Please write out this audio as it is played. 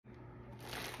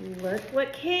look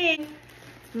what came.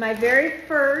 My very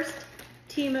first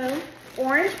Temu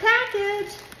orange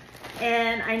package.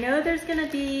 And I know there's gonna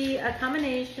be a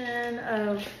combination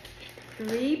of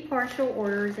 3 partial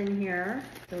orders in here.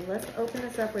 So let's open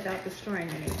this up without destroying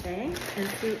anything and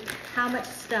see how much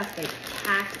stuff they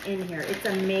packed in here. It's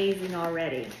amazing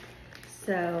already.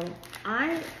 So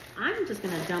I'm just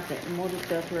gonna dump it and we'll just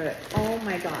go through it. Oh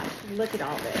my gosh, look at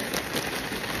all this.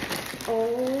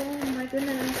 Oh my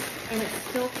goodness, and it's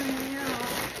still coming out.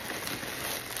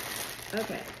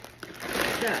 Okay,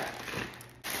 so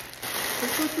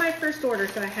this was my first order,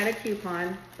 so I had a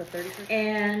coupon for 30%.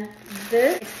 And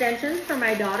this extensions for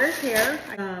my daughter's hair,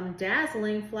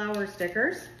 dazzling flower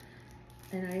stickers.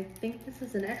 And I think this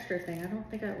is an extra thing. I don't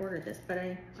think I ordered this, but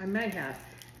I might have.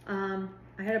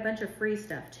 I had a bunch of free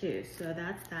stuff too, so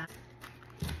that's that.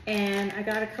 And I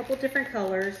got a couple different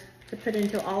colors to put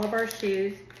into all of our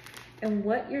shoes. And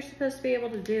what you're supposed to be able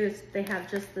to do is they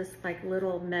have just this like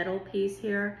little metal piece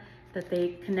here that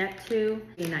they connect to,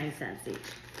 89 cents each.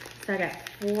 So I got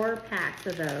 4 packs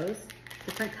of those,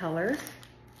 different colors.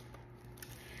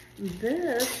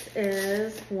 This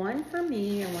is one for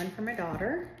me and one for my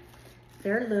daughter.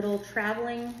 They're little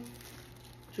traveling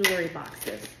jewelry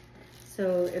boxes.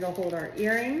 So it'll hold our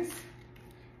earrings.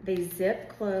 They zip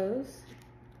close.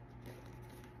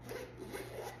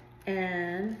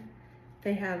 And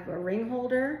they have a ring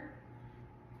holder.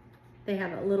 They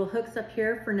have little hooks up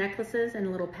here for necklaces and a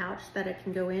little pouch that it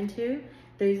can go into.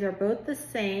 These are both the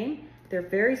same. They're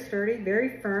very sturdy,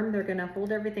 very firm. They're gonna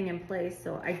hold everything in place.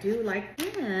 So I do like,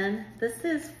 and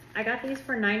I got these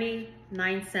for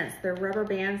 99 cents. They're rubber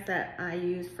bands that I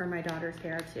use for my daughter's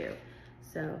hair too.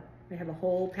 So we have a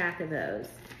whole pack of those.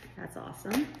 That's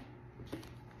awesome.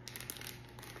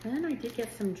 Then I did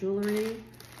get some jewelry.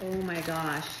 Oh my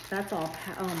gosh, that's all,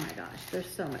 oh my gosh, there's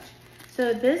so much.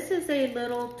 So this is a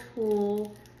little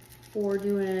tool for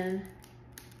doing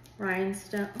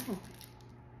rhinestone. Oh,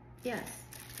 yes,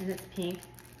 and it's pink.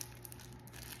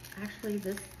 Actually,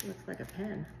 this looks like a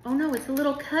pen. Oh no, it's a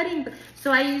little cutting.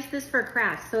 So I use this for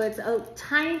crafts. So it's a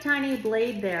tiny, tiny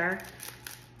blade there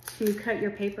to cut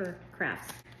your paper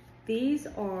crafts. These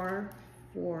are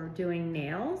for doing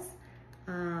nails.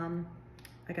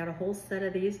 I got a whole set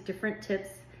of these different tips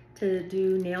to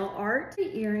do nail art.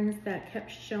 The earrings that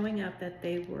kept showing up that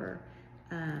they were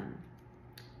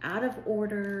out of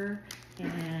order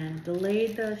and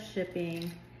delayed the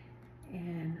shipping.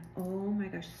 And oh my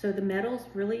gosh, so the metal's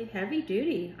really heavy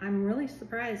duty. I'm really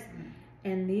surprised.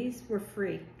 And these were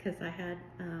free because I had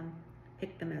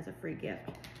picked them as a free gift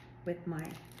with my,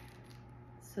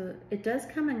 so it does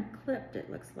come in clipped,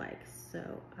 it looks like.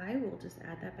 So I will just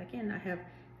add that back in. I have,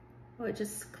 oh, it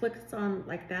just clicks on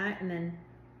like that and then,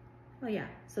 oh yeah,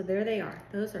 so there they are.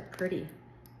 Those are pretty.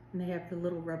 And they have the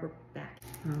little rubber back.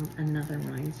 Another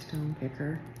rhinestone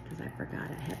picker, because I forgot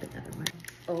I had the other one.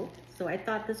 Oh, so I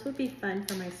thought this would be fun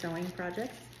for my sewing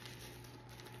projects.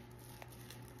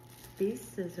 These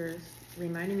scissors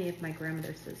reminded me of my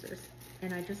grandmother's scissors.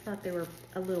 And I just thought they were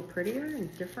a little prettier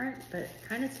and different, but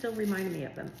kind of still reminded me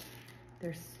of them.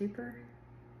 They're super,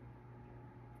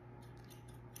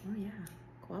 oh yeah,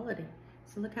 quality.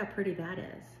 So look how pretty that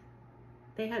is.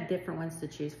 They had different ones to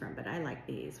choose from, but I like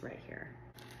these right here.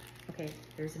 Okay,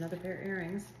 here's another pair of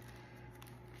earrings.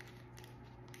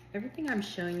 Everything I'm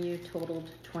showing you totaled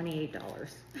 $28.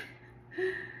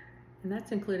 And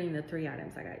that's including the 3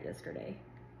 items I got yesterday.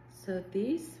 So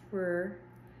these were,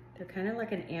 they're kind of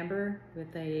like an amber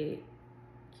with a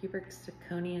cubic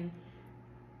zirconian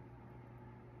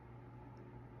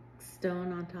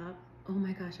stone on top. Oh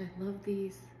my gosh, I love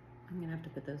these. I'm gonna have to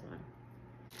put those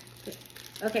on.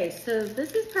 Okay, so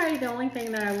this is probably the only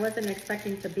thing that I wasn't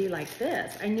expecting to be like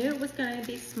this. I knew it was going to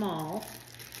be small.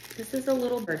 This is a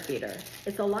little bird feeder.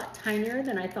 It's a lot tinier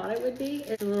than I thought it would be.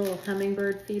 It's a little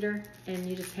hummingbird feeder, and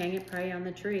you just hang it probably on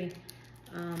the tree.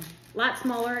 A lot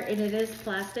smaller, and it is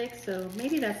plastic, so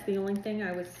maybe that's the only thing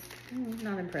I was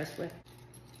not impressed with.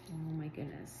 Oh my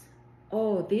goodness.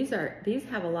 Oh, these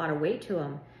have a lot of weight to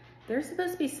them. They're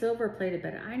supposed to be silver plated,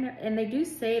 but I know, and they do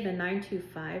say the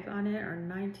 925 on it, or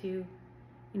 92,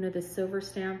 you know, the silver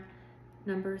stamp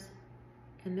numbers,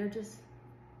 and they're just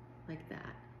like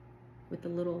that with the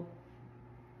little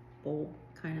bowl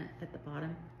kind of at the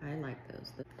bottom. I like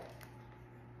those.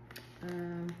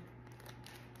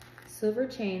 Silver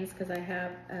chains, because I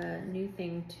have a new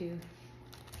thing to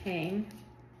hang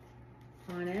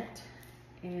on it,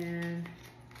 and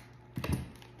here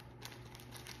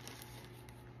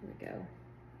we go.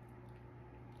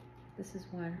 This is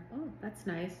one. Oh, that's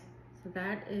nice. So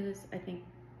that is, I think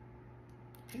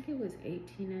it was 18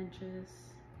 inches,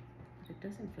 but it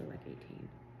doesn't feel like 18.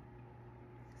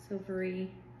 Silvery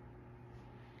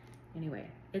Anyway,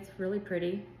 it's really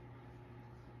pretty.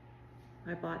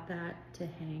 I bought that to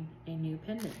hang a new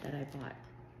pendant that I bought.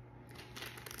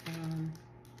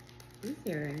 These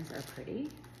earrings are pretty.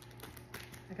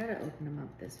 I gotta open them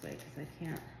up this way because I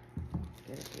can't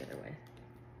get it the other way.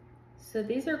 So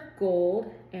these are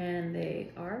gold and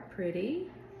they are pretty.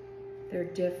 They're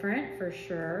different for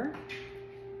sure.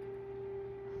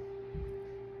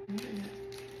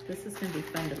 This is gonna be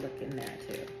fun to look in there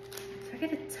too. So I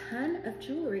got a ton of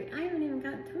jewelry. I haven't even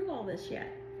gotten through all this yet.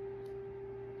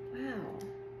 Wow.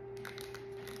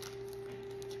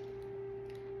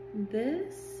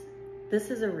 This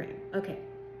is a ring. Okay,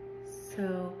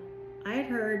 so I had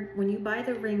heard when you buy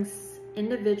the rings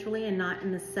individually and not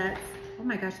in the sets, oh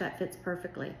my gosh, that fits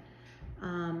perfectly.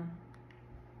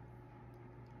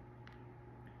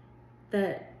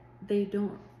 That they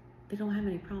don't have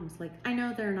any problems. Like, I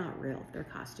know they're not real, they're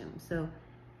costumes. So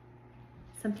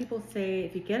some people say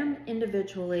if you get them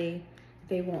individually,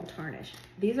 they won't tarnish.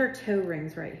 These are toe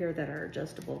rings right here that are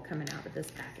adjustable coming out of this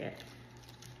packet.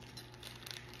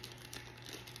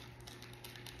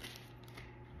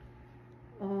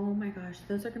 Oh my gosh,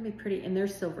 those are gonna be pretty, and they're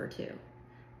silver too.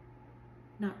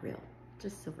 Not real,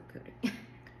 just silver coating.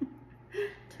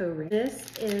 Toe ring.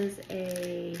 This is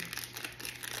a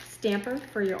stamper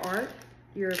for your art,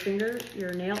 your finger,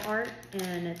 your nail art,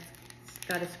 and it's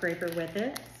got a scraper with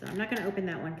it. So I'm not gonna open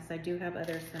that one because I do have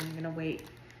others, so I'm gonna wait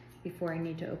before I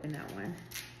need to open that one.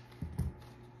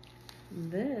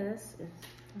 This is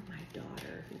for my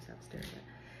daughter who's upstairs.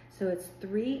 So it's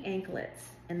 3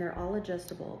 anklets and they're all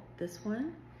adjustable. This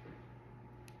one,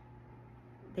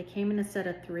 they came in a set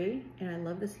of 3 and I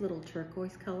love this little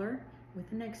turquoise color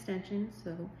with an extension.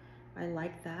 So I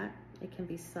like that. It can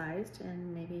be sized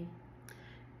and maybe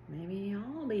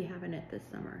I'll be having it this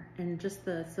summer. And just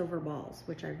the silver balls,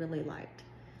 which I really liked.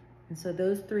 And so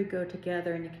those 3 go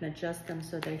together and you can adjust them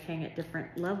so they hang at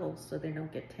different levels so they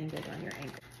don't get tangled on your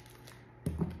ankle.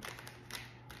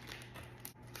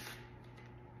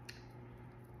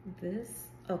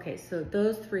 Okay, so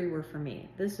those 3 were for me.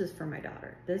 This is for my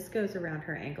daughter. This goes around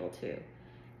her ankle too.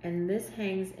 And this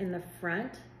hangs in the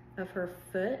front of her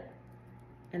foot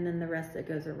and then the rest it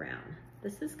goes around.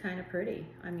 This is kind of pretty.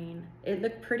 I mean, it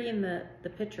looked pretty in the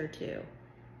picture too.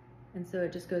 And so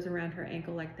it just goes around her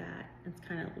ankle like that. It's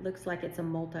kind of looks like it's a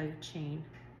multi-chain.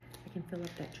 I can fill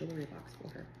up that jewelry box for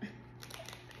her.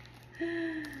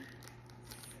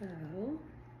 So,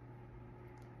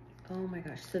 oh my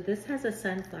gosh. So this has a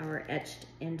sunflower etched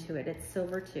into it. It's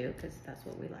silver too, because that's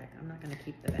what we like. I'm not gonna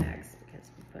keep the bags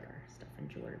because we put our stuff in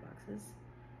jewelry boxes.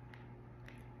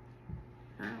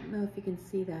 I don't know if you can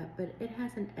see that, but it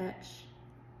has an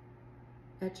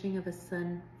etching of a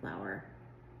sunflower.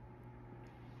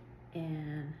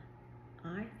 And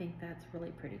I think that's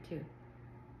really pretty too.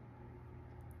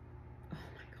 Oh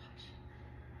my gosh.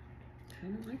 I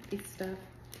kind of like these stuff.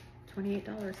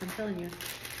 $28, I'm telling you.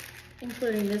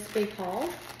 Including this big haul.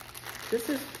 This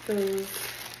is those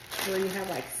where you have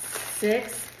like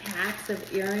 6 packs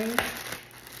of earrings.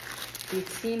 You've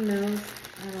seen those.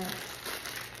 I don't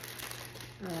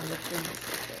know which one this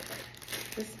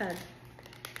is. This had,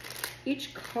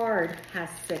 each card has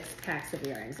 6 packs of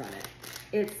earrings on it.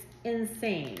 It's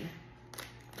insane.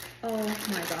 Oh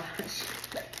my gosh.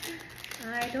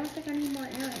 I don't think I need more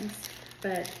earrings,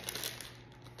 but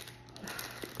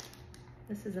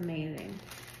this is amazing.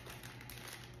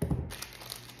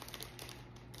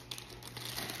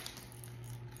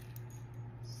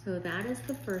 So that is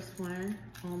the first one.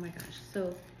 Oh my gosh.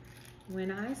 So when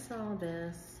I saw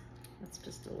this, it's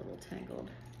just a little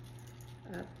tangled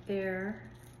up there.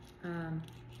 I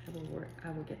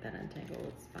will get that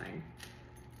untangled, it's fine.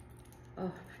 Oh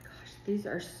my gosh, these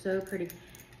are so pretty.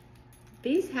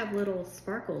 These have little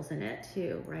sparkles in it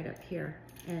too, right up here.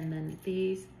 And then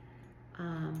these,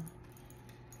 I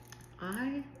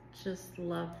just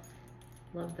love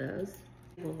those.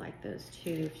 People like those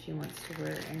too if she wants to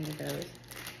wear any of those.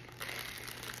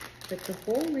 But the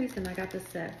whole reason I got this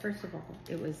set, first of all,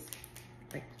 it was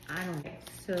like, I don't know.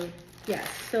 So yes,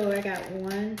 so I got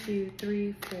 1, 2,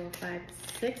 3, 4, 5,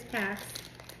 6 packs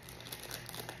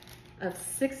of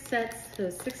 6 sets, so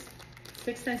 6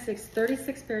 times 6,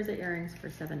 36 pairs of earrings for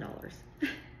 $7.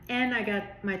 And I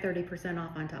got my 30%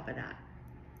 off on top of that.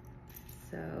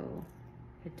 So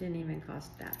it didn't even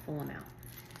cost that full amount.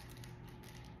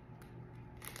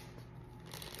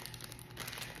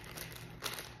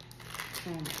 Oh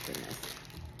my goodness.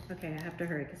 Okay, I have to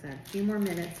hurry because I have a few more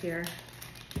minutes here.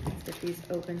 Let's get these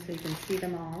open so you can see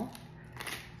them all.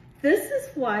 This is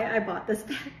why I bought this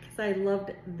pack, because I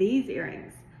loved these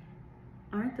earrings.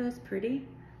 Aren't those pretty?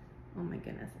 Oh my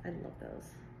goodness, I love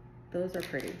those. Those are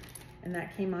pretty. And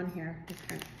that came on here.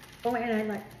 Oh, and I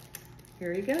like,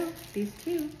 here you go, these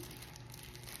two.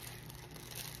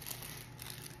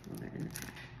 Oh, they're in the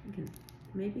pack. You can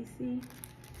maybe see.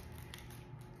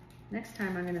 Next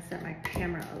time I'm gonna set my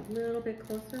camera a little bit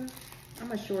closer.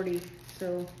 I'm a shorty,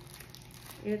 so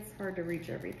it's hard to reach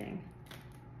everything,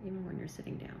 even when you're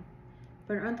sitting down.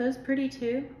 But aren't those pretty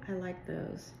too? I like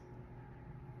those.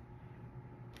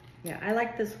 Yeah, I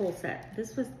like this whole set.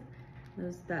 This was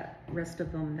that rest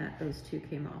of them that those two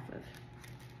came off of.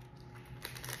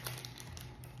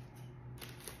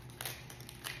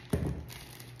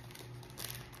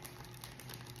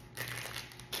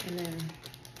 And then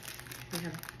we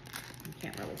have, you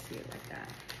can't really see it like that.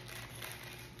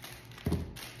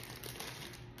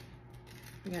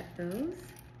 We got those.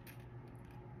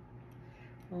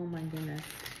 Oh my goodness.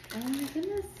 Oh my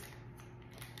goodness.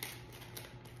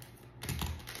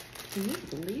 Can you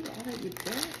believe all that you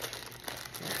get?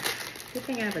 Yeah. Good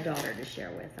thing I have a daughter to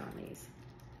share with on these.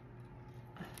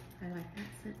 Oh, I like that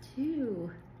set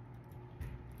too.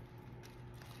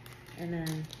 And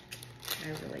then I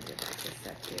really did like this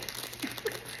set too.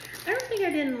 I don't think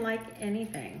I didn't like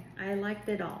anything. I liked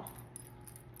it all.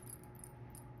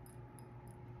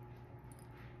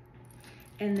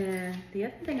 And then the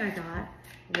other thing I got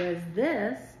was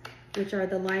this, which are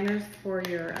the liners for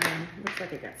your, looks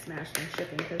like it got smashed in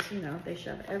shipping because, you know, they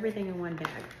shove everything in one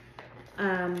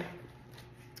bag,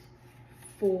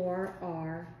 for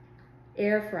our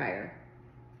air fryer.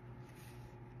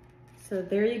 So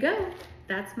there you go.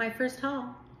 That's my first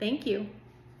haul. Thank you.